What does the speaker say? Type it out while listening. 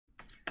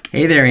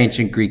Hey there,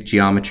 ancient Greek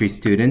geometry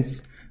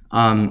students.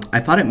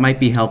 I thought it might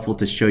be helpful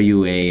to show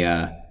you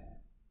a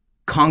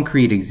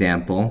concrete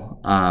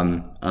example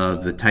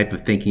of the type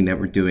of thinking that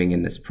we're doing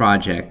in this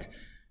project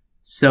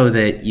so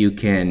that you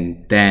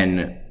can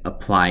then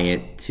apply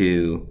it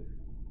to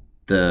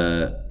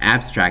the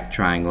abstract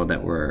triangle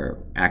that we're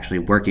actually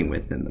working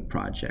with in the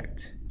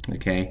project.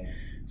 Okay,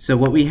 so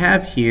what we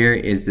have here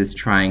is this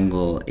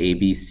triangle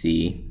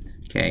ABC.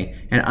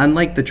 Okay, and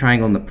unlike the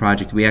triangle in the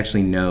project, we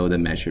actually know the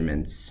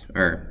measurements,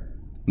 or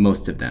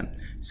most of them.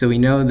 So we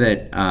know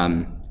that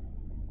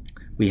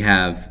we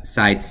have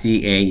side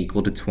CA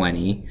equal to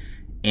 20,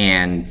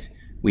 and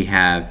we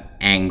have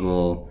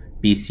angle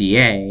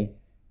BCA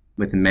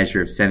with a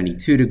measure of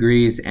 72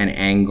 degrees and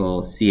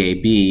angle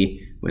CAB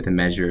with a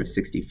measure of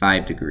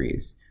 65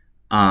 degrees.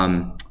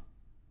 Now,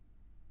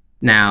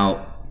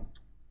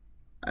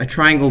 a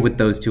triangle with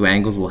those two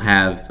angles will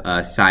have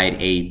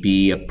side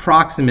AB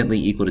approximately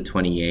equal to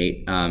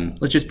 28.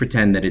 Let's just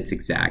pretend that it's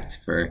exact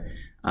for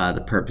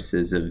the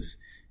purposes of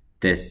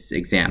this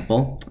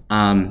example.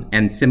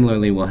 And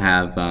similarly, we'll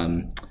have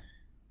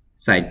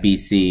side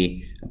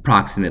BC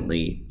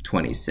approximately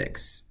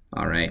 26.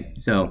 All right,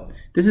 so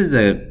this is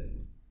a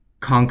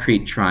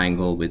concrete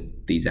triangle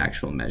with these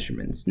actual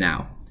measurements.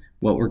 Now,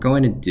 what we're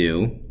going to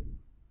do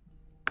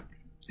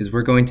is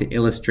we're going to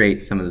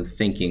illustrate some of the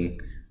thinking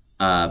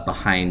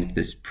behind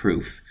this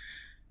proof.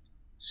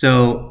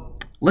 So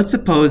let's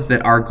suppose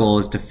that our goal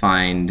is to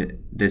find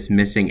this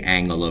missing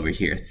angle over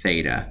here,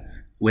 theta,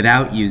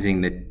 without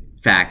using the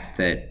fact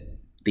that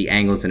the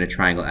angles in a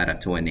triangle add up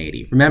to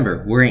 180.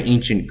 Remember, we're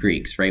ancient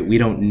Greeks, right? We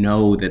don't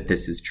know that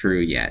this is true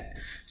yet.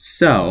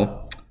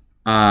 So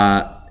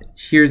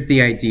here's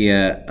the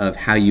idea of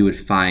how you would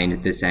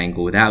find this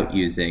angle without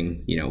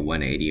using,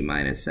 180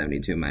 minus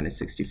 72 minus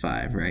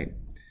 65, right?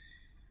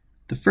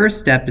 The first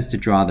step is to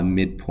draw the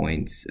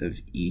midpoints of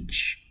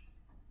each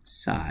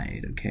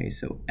side, okay?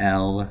 So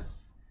L,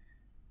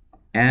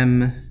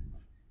 M,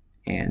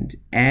 and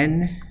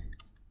N.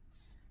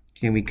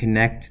 Can we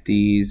connect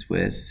these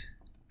with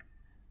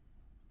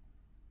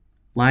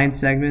line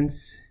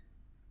segments?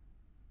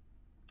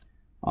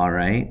 All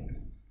right.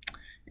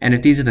 And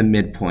if these are the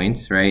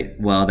midpoints, right,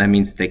 well, that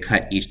means that they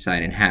cut each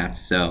side in half.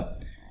 So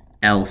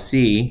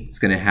LC is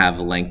going to have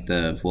a length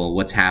of, well,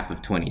 what's half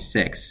of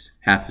 26?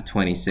 Half of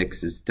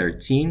 26 is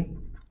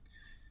 13.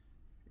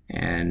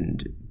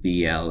 And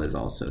BL is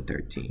also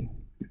 13.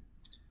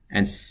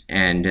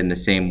 And in the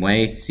same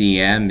way,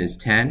 CM is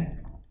 10.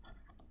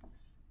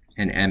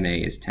 And MA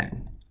is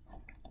 10.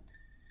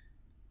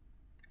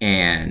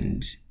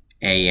 And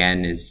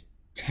AN is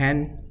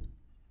 10.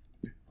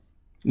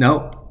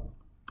 Nope,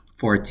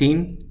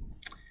 14.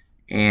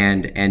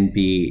 And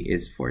NB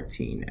is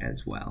 14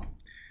 as well.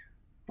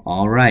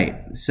 All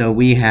right, so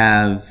we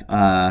have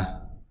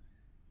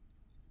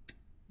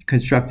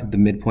constructed the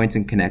midpoints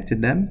and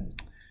connected them.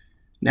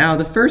 Now,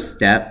 the first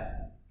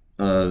step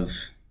of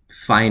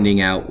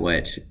finding out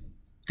what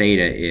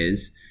theta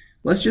is,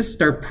 let's just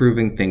start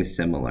proving things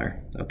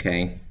similar,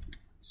 okay?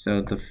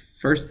 So the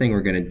first thing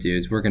we're going to do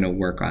is we're going to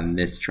work on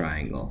this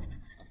triangle,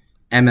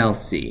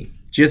 MLC,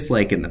 just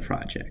like in the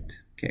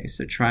project. Okay,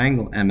 so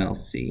triangle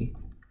MLC,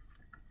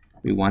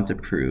 we want to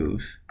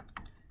prove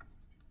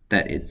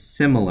that it's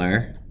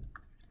similar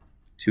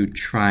to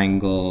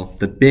triangle,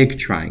 the big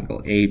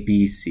triangle,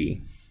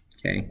 ABC,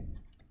 okay?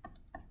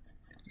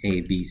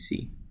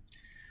 ABC.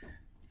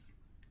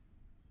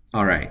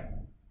 All right,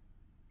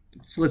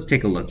 so let's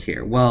take a look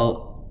here.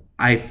 Well,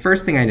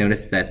 first thing I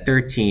noticed that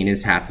 13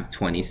 is half of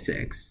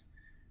 26,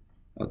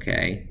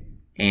 okay?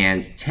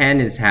 And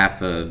 10 is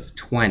half of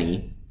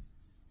 20,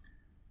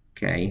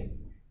 okay?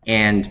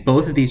 And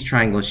both of these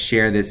triangles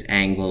share this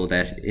angle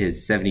that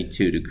is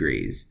 72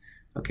 degrees.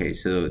 Okay,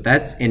 so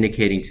that's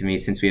indicating to me,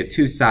 since we have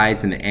two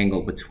sides and the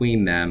angle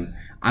between them,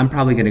 I'm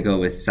probably going to go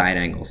with side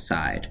angle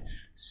side.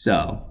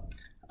 So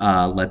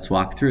let's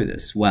walk through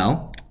this.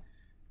 Well,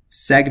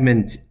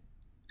 segment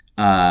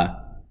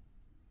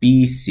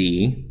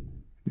BC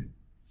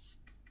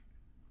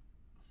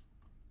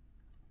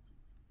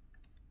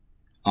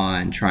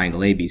on triangle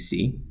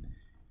ABC.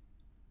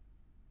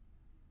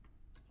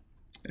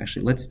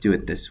 Actually, let's do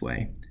it this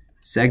way.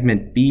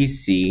 Segment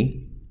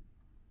BC,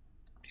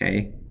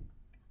 okay,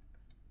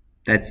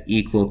 that's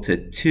equal to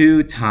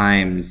 2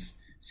 times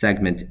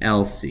segment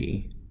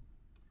LC,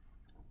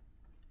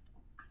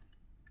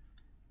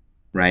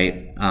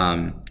 right?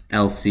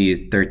 LC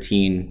is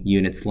 13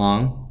 units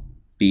long.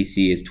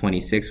 BC is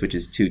 26, which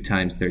is 2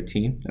 times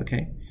 13,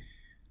 okay?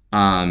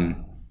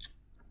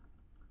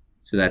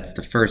 So that's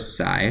the first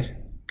side,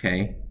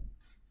 okay?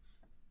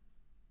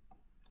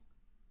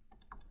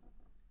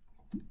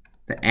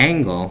 The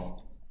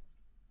angle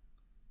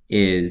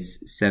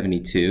is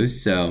 72,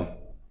 so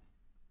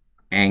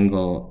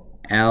angle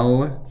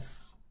L,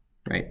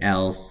 right,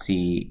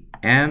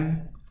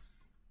 LCM,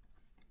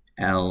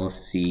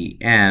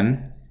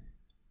 LCM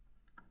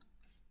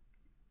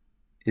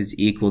is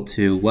equal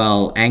to,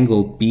 well,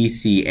 angle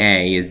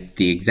BCA is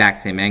the exact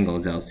same angle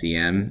as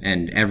LCM,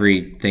 and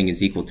everything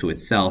is equal to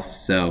itself,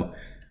 so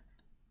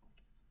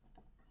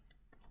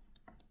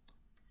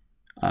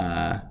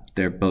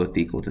they're both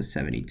equal to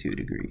 72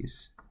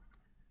 degrees.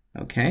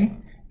 Okay,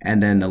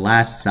 and then the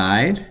last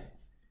side,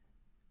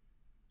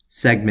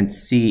 segment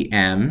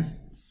CM,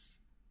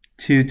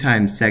 2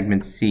 times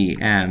segment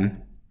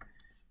CM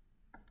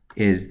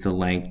is the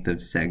length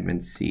of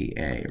segment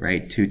CA,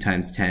 right? 2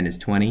 times 10 is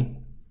 20.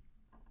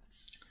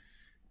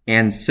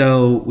 And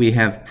so we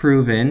have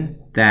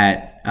proven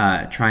that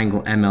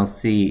triangle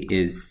MLC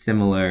is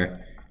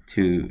similar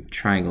to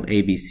triangle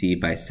ABC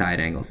by side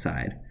angle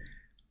side.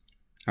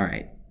 All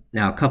right,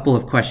 now a couple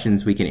of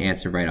questions we can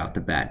answer right off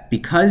the bat.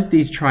 Because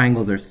these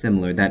triangles are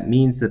similar, that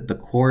means that the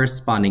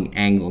corresponding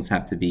angles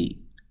have to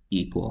be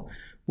equal.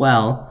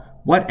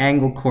 Well, what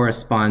angle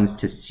corresponds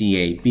to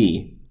CAB?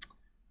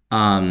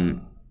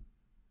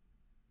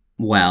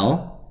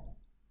 Well,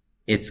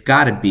 it's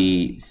got to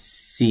be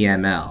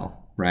CML,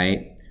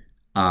 right?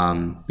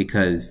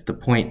 Because the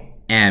point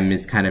M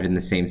is kind of in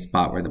the same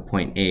spot where the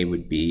point A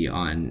would be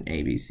on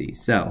ABC.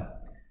 So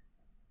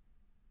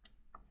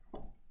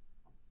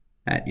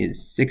that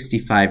is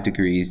 65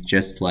 degrees,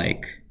 just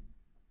like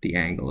the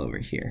angle over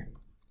here.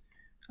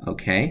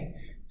 Okay,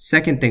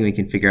 second thing we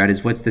can figure out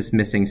is what's this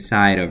missing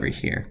side over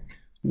here?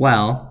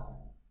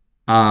 Well,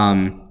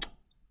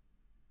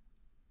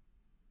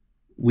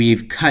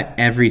 we've cut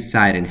every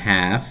side in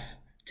half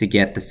to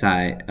get the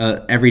side,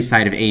 every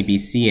side of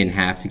ABC in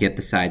half to get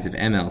the sides of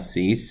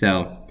MLC.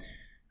 So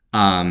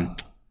if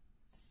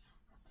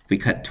we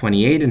cut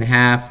 28 in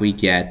half, we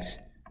get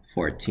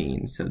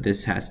 14. So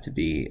this has to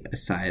be a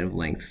side of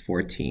length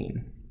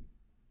 14.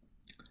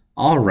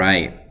 All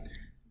right.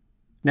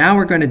 Now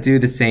we're going to do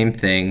the same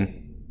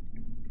thing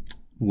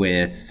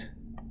with,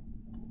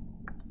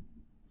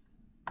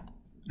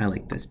 I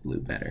like this blue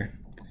better.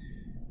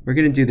 We're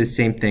going to do the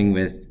same thing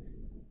with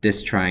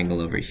this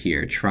triangle over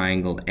here,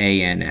 triangle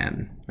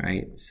ANM,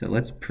 right? So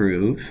let's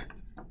prove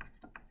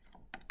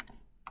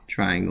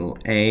triangle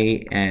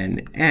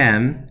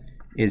ANM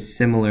is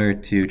similar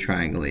to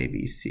triangle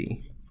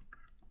ABC.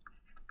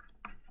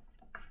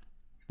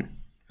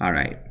 All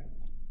right.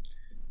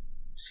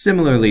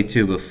 Similarly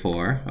to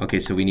before,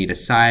 okay, so we need a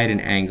side, an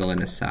angle,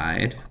 and a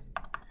side.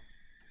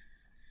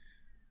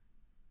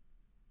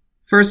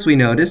 First, we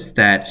notice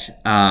that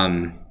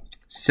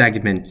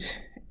segment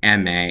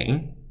MA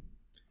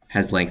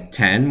has length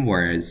 10,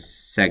 whereas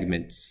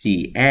segment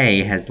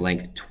CA has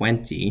length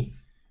 20,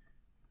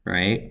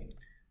 right?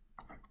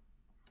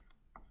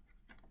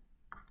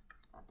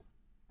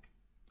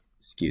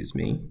 Excuse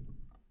me.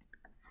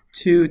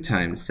 2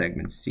 times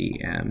segment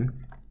CM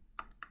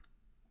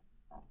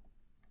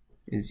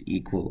is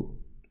equal,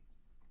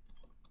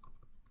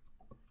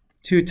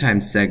 2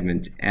 times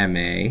segment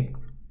MA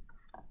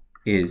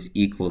is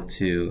equal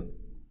to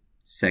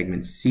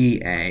segment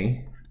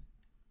CA,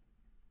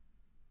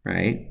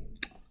 right?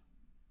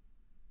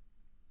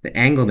 The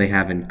angle they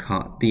have in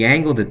the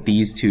angle that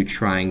these two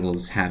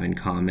triangles have in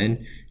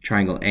common,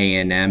 triangle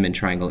ANM and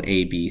triangle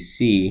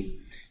ABC,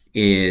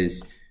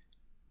 is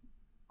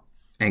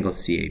angle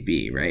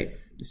CAB, right?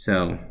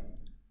 So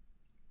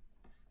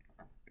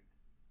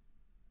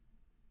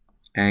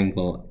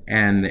angle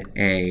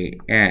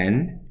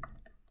MAN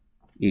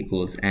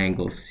equals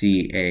angle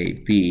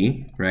CAB,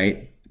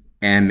 right?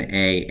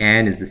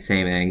 MAN is the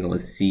same angle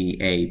as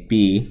CAB.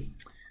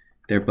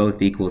 They're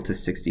both equal to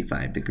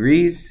 65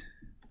 degrees.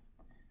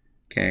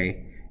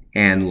 Okay,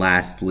 and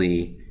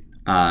lastly,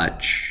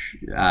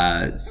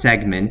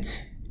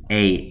 segment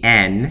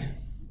AN,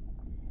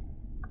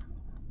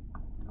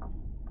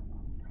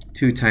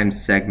 2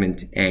 times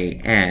segment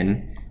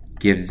AN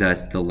gives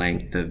us the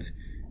length of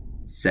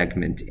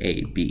segment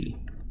AB,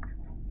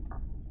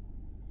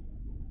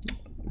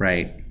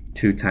 right?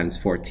 2 times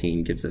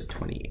 14 gives us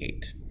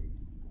 28.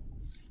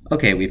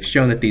 Okay, we've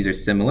shown that these are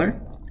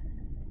similar,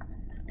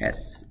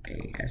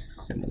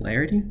 SAS,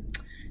 similarity,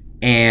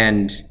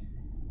 and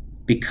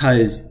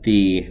because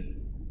the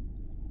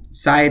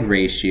side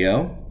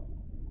ratio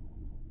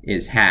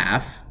is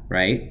half,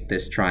 right?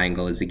 This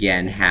triangle is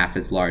again half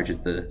as large as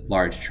the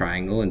large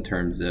triangle in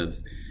terms of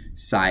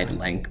side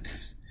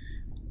lengths.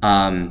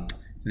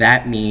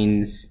 That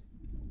means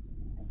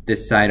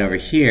this side over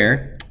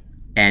here,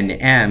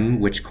 NM,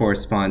 which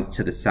corresponds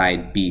to the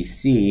side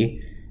BC,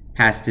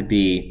 has to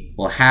be,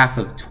 well, half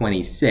of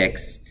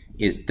 26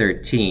 is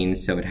 13,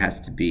 so it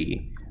has to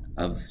be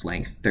of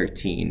length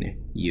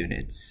 13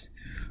 units.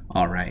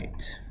 All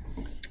right.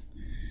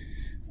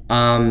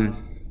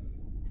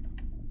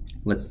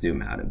 Let's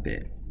zoom out a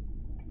bit.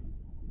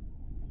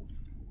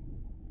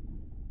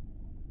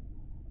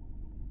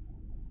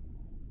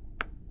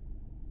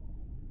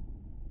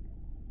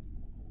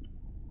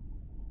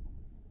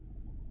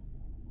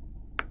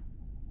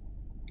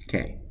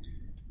 Okay.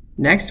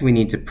 Next, we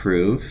need to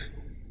prove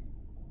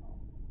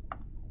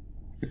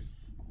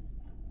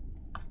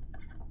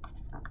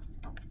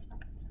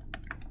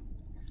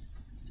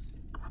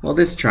well,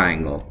 this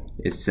triangle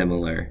is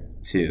similar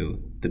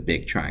to the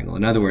big triangle.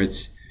 In other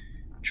words,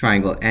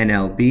 triangle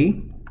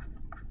NLB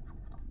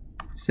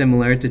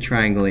similar to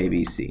triangle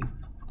ABC.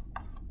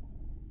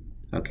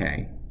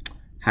 Okay,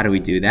 how do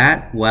we do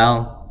that?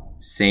 Well,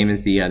 same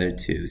as the other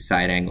two,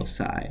 side angle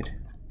side.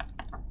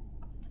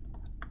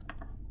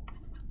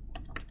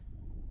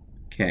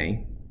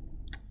 Okay.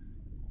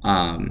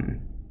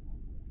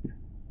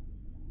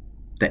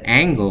 The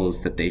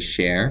angles that they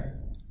share,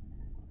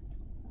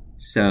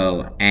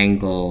 so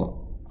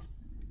angle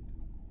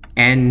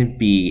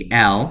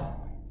NBL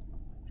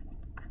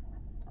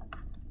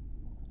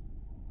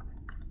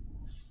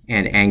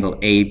and angle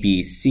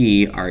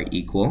ABC are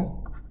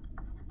equal.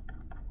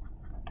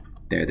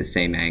 They're the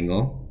same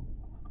angle.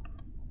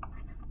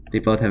 They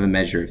both have a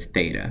measure of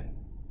theta.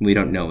 We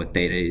don't know what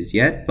theta is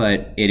yet,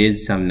 but it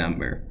is some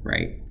number,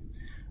 right?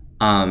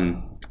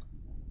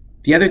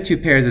 The other two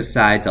pairs of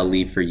sides I'll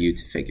leave for you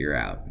to figure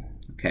out,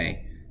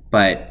 okay?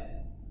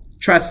 But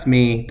trust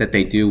me that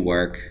they do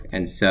work,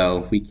 and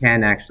so we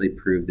can actually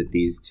prove that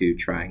these two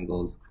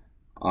triangles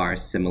are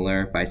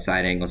similar by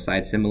side angle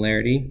side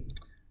similarity.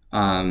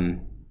 I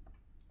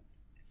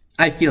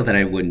feel that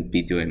I wouldn't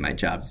be doing my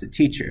job as a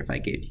teacher if I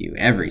gave you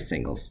every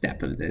single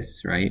step of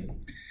this, right?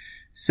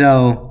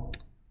 So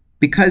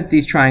because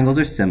these triangles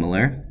are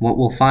similar, what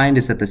we'll find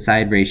is that the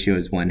side ratio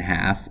is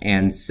 1/2,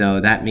 and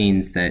so that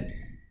means that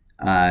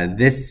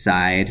this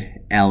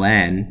side,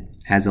 ln,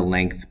 has a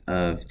length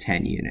of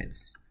 10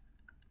 units.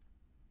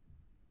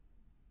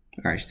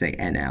 Or I should say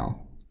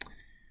NL.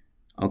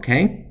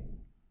 Okay?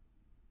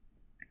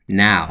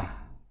 Now,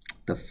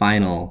 the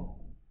final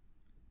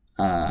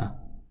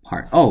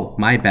part. Oh,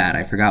 my bad,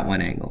 I forgot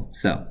one angle.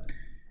 So,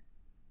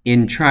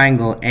 in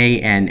triangle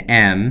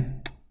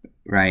ANM,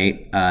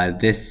 right,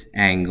 this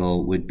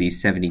angle would be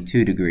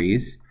 72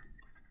 degrees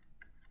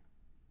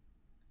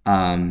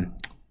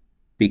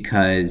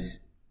because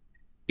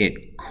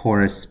it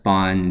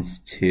corresponds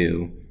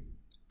to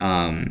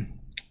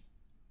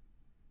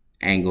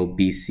angle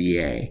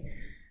BCA.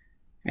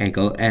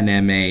 Angle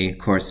NMA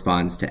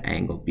corresponds to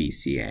angle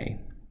BCA.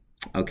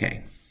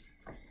 Okay.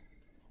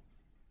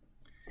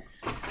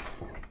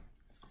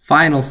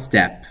 Final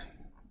step.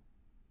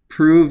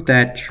 Prove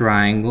that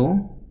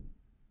triangle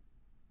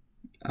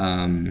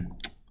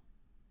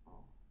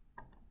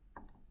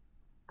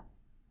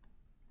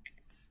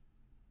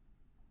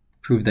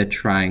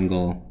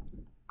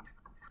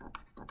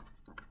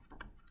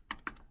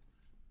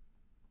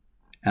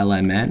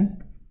LMN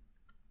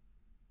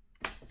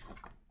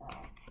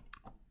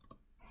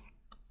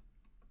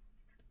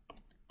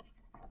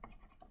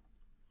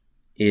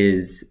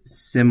is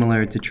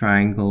similar to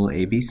triangle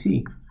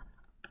ABC.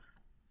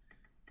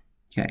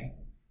 Okay.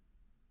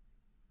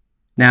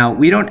 Now,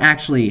 we don't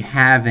actually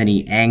have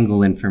any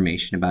angle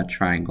information about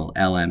triangle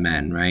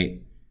LMN,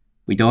 right?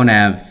 We don't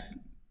have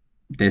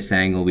this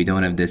angle, we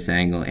don't have this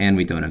angle, and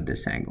we don't have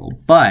this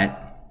angle. But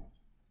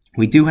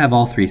we do have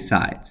all three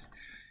sides.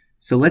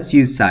 So let's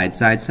use side,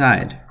 side,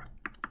 side.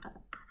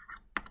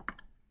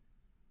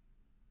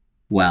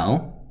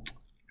 Well,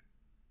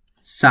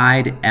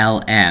 side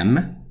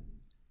LM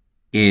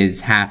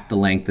is half the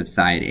length of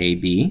side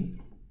AB.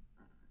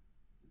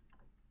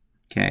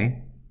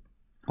 Okay.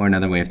 Or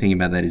another way of thinking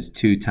about that is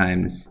 2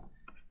 times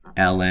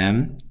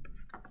LM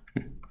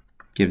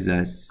gives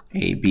us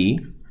AB.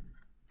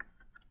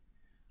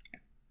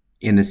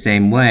 In the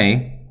same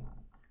way,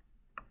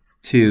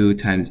 2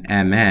 times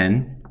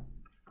MN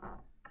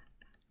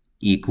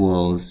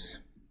equals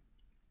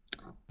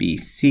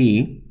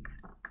BC,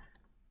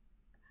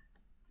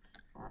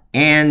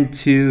 and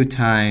 2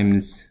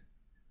 times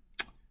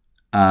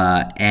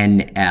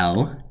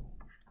NL,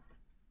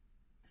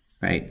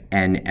 right,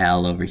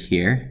 NL over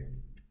here,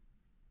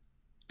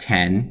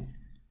 10,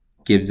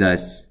 gives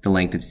us the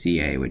length of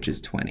CA, which is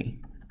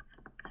 20.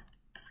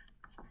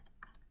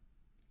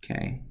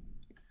 Okay.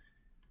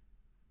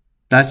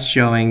 Thus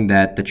showing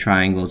that the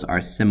triangles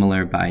are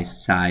similar by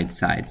side,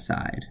 side,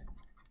 side.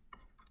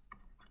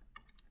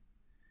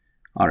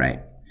 All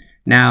right.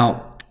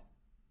 Now,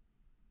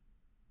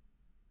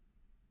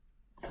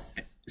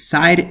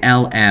 side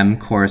LM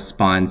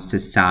corresponds to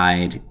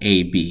side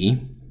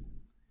AB,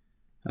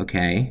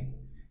 okay?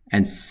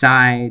 And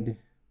side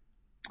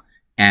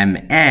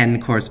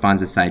MN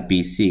corresponds to side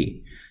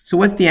BC. So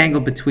what's the angle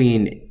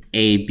between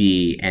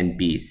AB and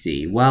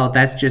BC? Well,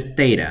 that's just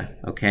theta,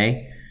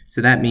 okay?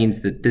 So that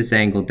means that this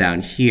angle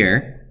down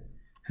here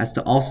has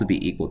to also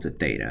be equal to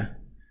theta.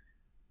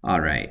 All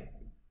right.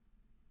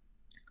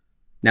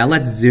 Now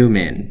let's zoom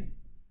in.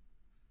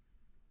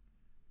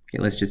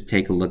 Okay, let's just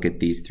take a look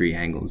at these three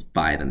angles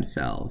by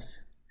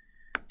themselves.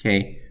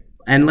 Okay,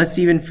 and let's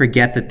even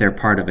forget that they're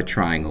part of a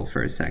triangle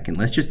for a second.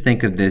 Let's just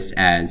think of this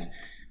as,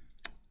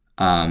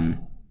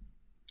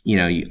 you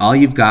know, all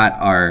you've got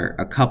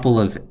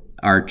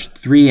are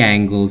three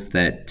angles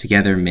that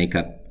together make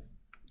up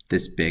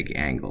this big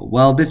angle.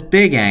 Well, this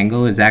big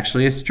angle is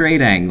actually a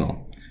straight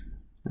angle,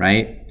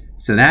 right?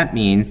 So that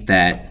means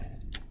that,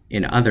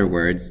 in other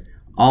words,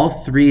 all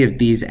three of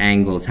these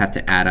angles have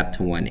to add up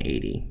to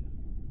 180.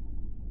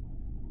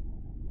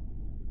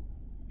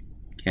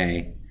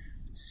 Okay,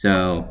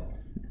 so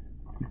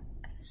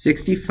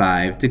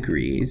 65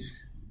 degrees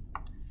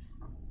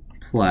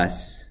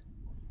plus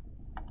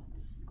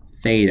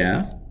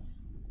theta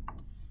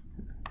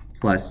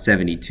plus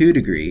 72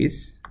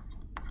 degrees,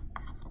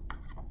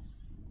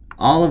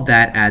 all of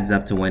that adds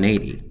up to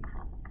 180,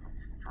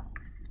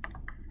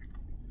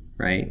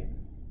 right?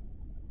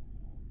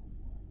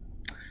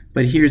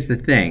 But here's the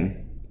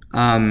thing.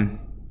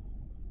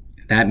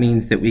 That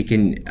means that we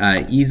can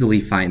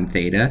easily find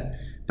theta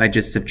by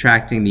just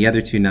subtracting the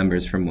other two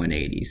numbers from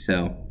 180.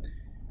 So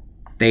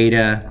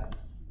theta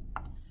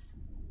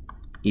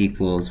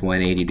equals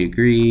 180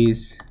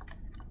 degrees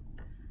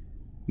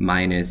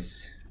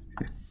minus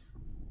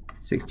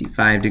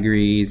 65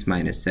 degrees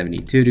minus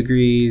 72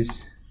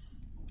 degrees,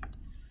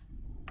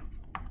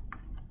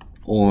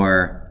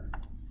 or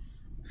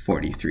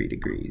 43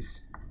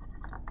 degrees.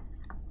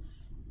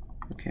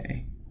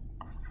 Okay.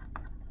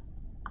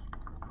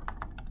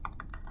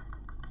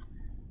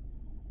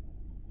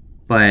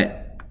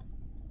 But,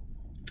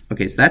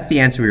 okay, so that's the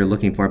answer we were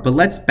looking for, but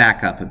let's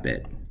back up a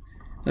bit.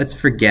 Let's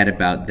forget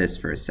about this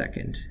for a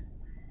second.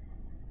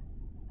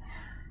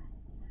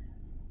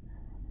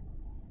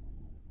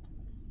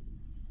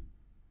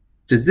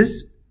 Does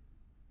this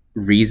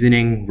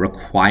reasoning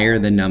require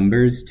the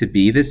numbers to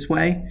be this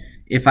way?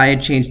 If I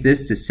had changed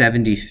this to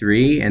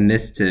 73 and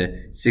this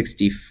to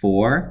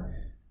 64,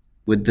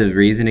 would the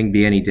reasoning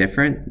be any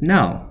different?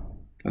 No.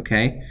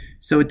 Okay,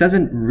 so it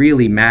doesn't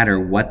really matter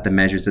what the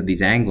measures of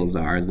these angles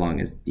are as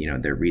long as, you know,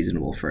 they're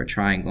reasonable for a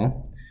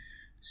triangle.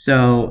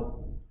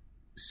 So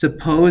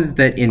suppose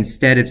that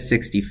instead of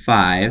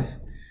 65,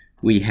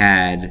 we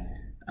had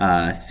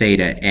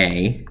theta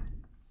A,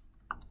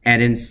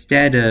 and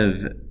instead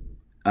of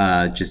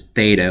just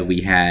theta,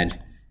 we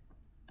had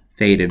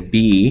theta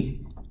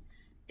B,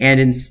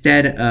 and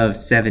instead of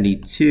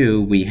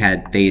 72, we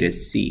had theta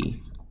C.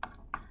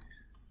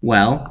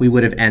 Well, we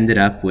would have ended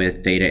up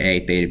with theta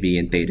A, theta B,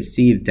 and theta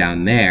C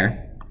down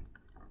there,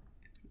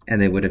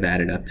 and they would have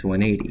added up to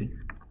 180.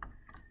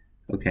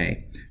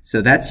 Okay,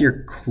 so that's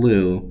your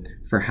clue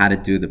for how to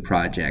do the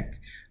project.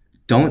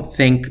 Don't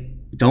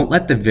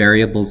let the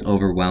variables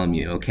overwhelm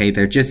you, okay?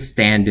 They're just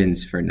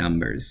stand-ins for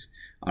numbers,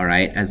 all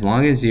right? As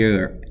long as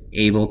you're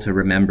able to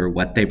remember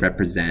what they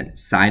represent,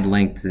 side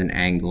lengths and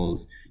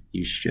angles,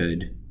 you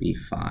should be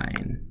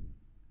fine.